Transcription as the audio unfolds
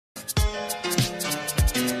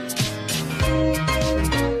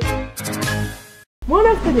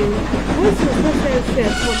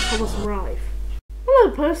upstairs when Thomas arrived.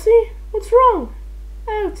 Hello, Percy. What's wrong?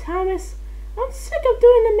 Oh, Thomas. I'm sick of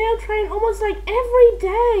doing the mail train almost like every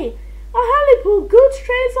day. I hardly pull goods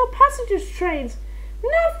trains or passengers trains.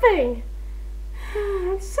 Nothing.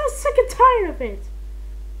 I'm so sick and tired of it.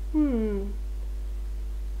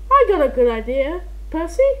 I got a good idea.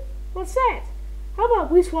 Percy, what's that? How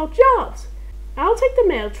about we swap jobs? I'll take the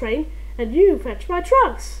mail train and you fetch my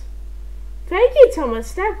trucks. Thank you,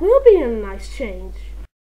 Thomas. That will be a nice change.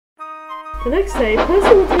 The next day,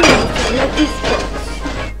 Percy went to the house to collect his trucks.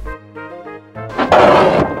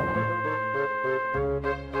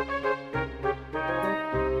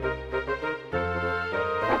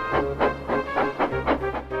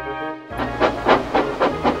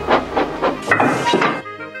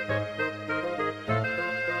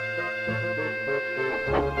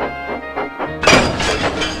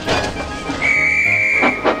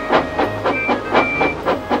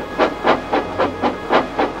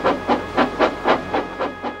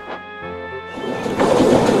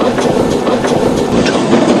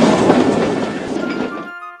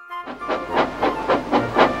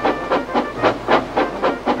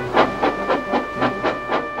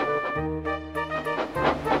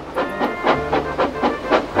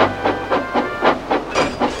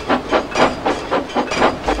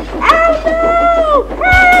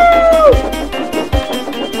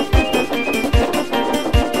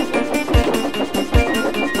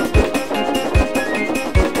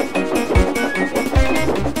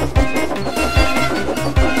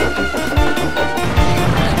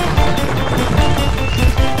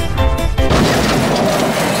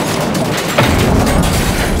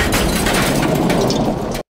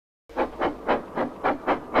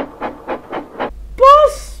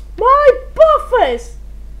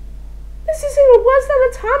 This is even worse than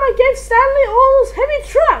the time I gave Stanley all those heavy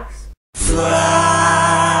trucks!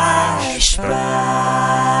 Flashback!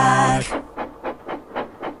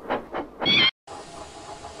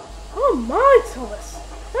 Oh my, Thomas!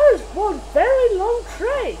 That is one very long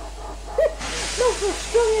train! Not for a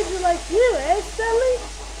strong engine like you, eh, Stanley?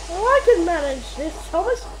 Well, I can manage this,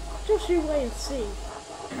 Thomas. Just you wait and see.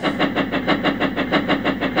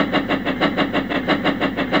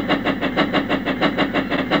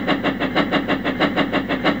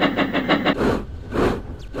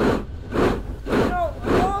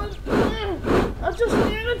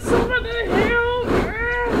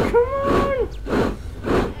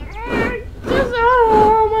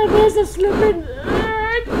 Slipping.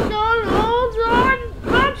 It's gonna hold on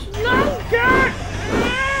much longer.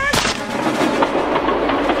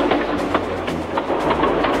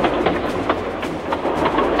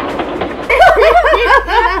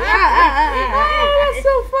 Oh, that's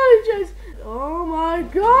so funny, Jace. Oh my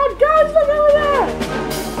God, guys, look over there!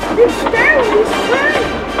 It's staring, it's staring.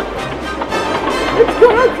 It's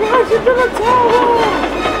gonna crash into the tower.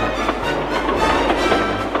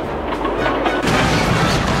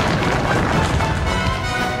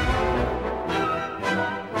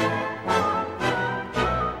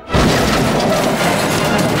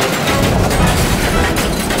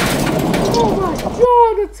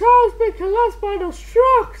 The tower's been collapsed by those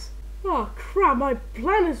trucks! Oh crap, my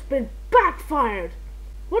plan has been backfired!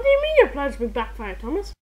 What do you mean your plan's been backfired,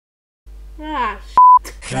 Thomas? Ah,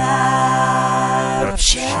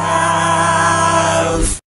 shit.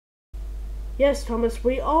 Yes, Thomas,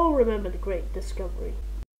 we all remember the great discovery.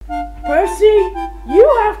 Percy, you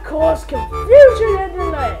have caused confusion and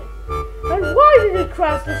delay. And why did you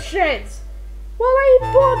crash the sheds? Well, I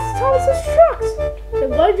bought Thomas's trucks.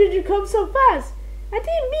 And why did you come so fast? I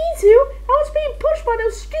didn't mean to. I was being pushed by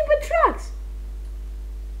those stupid trucks.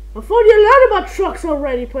 I thought you learned about trucks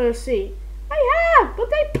already, Percy. I have, but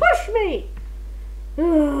they pushed me.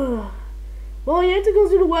 Well, you have to go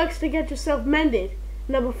to the works to get yourself mended.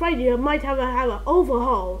 And I'm afraid you might have an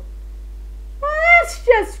overhaul. Well, that's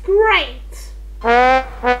just great.